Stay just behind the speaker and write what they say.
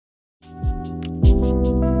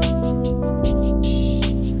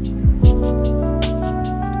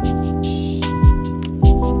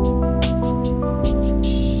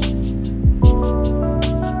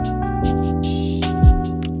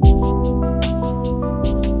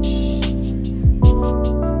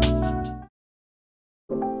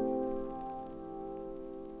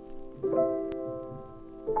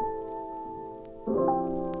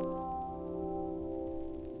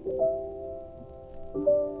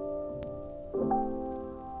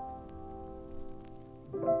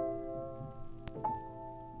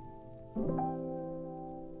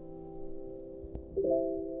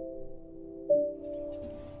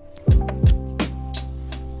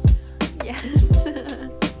Goose.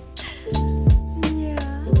 Yeah.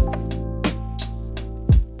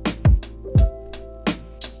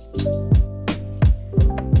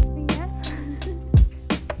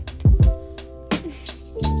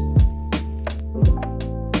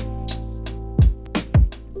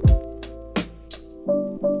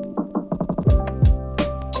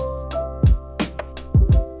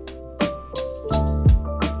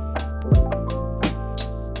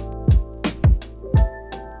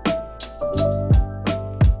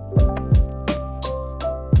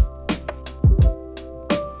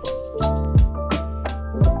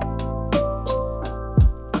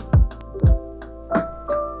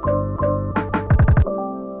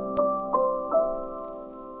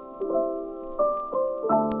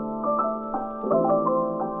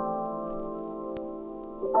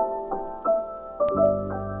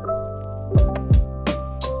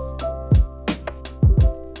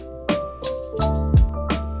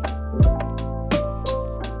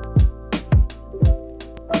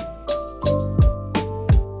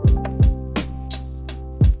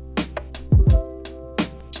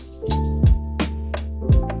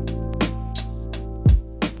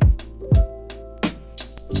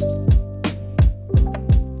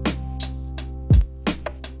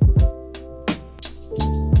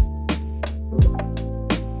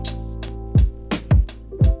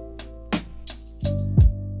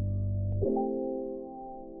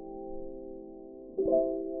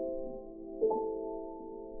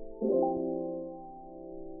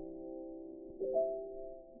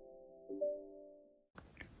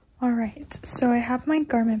 Alright, so I have my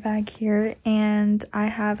garment bag here and I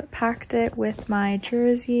have packed it with my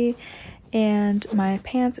jersey and my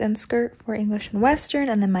pants and skirt for English and Western,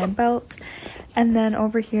 and then my belt. And then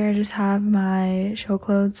over here I just have my show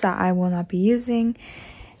clothes that I will not be using.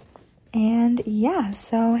 And yeah,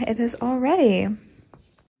 so it is all ready.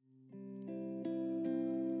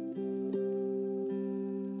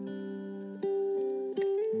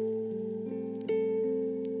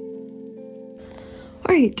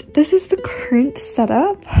 Alright, this is the current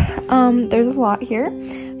setup. There's a lot here.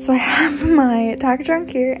 So I have my tack trunk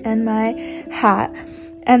here and my hat.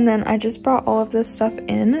 And then I just brought all of this stuff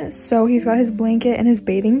in. So he's got his blanket and his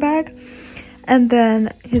bathing bag. And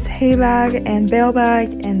then his hay bag and bale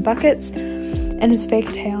bag and buckets and his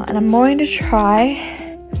fake tail. And I'm going to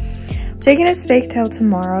try taking his fake tail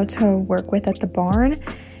tomorrow to work with at the barn.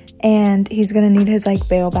 And he's gonna need his like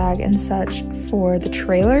bale bag and such for the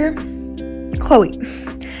trailer. Chloe.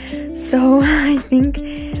 So I think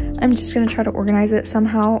I'm just gonna try to organize it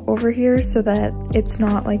somehow over here so that it's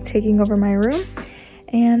not like taking over my room,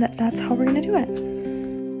 and that's how we're gonna do it.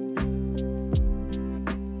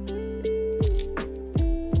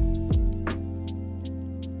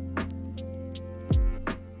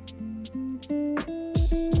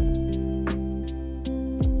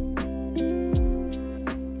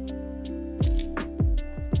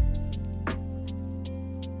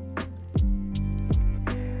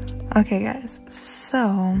 Okay guys, so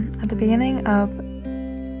at the beginning of,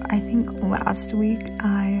 I think last week,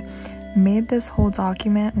 I made this whole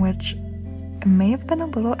document, which may have been a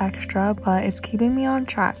little extra, but it's keeping me on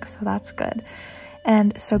track, so that's good.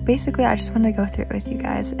 And so basically I just wanted to go through it with you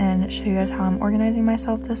guys and show you guys how I'm organizing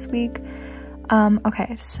myself this week.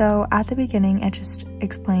 Okay, so at the beginning it just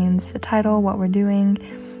explains the title, what we're doing,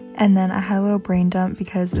 and then I had a little brain dump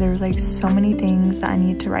because there's like so many things that I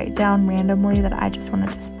need to write down randomly that I just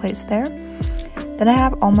wanted to place there. Then I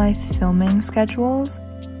have all my filming schedules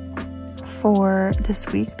for this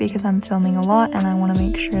week because I'm filming a lot and I want to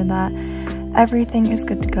make sure that everything is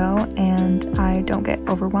good to go and I don't get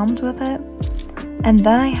overwhelmed with it. And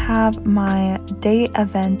then I have my date,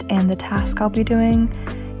 event, and the task I'll be doing.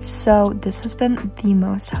 So this has been the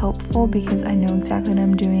most helpful because I know exactly what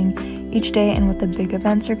I'm doing each day and what the big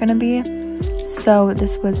events are going to be. So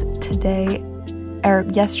this was today, or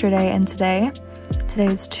yesterday and today. Today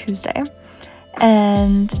is Tuesday.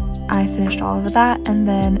 And I finished all of that. And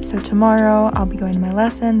then, so tomorrow I'll be going to my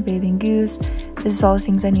lesson, bathing Goose. This is all the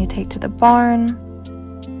things I need to take to the barn.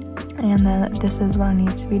 And then this is what I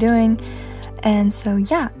need to be doing. And so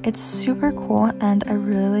yeah, it's super cool and I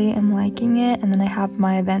really am liking it. And then I have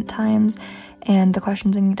my event times and the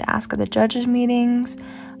questions I need to ask at the judges meetings.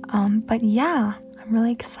 But yeah, I'm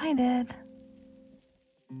really excited.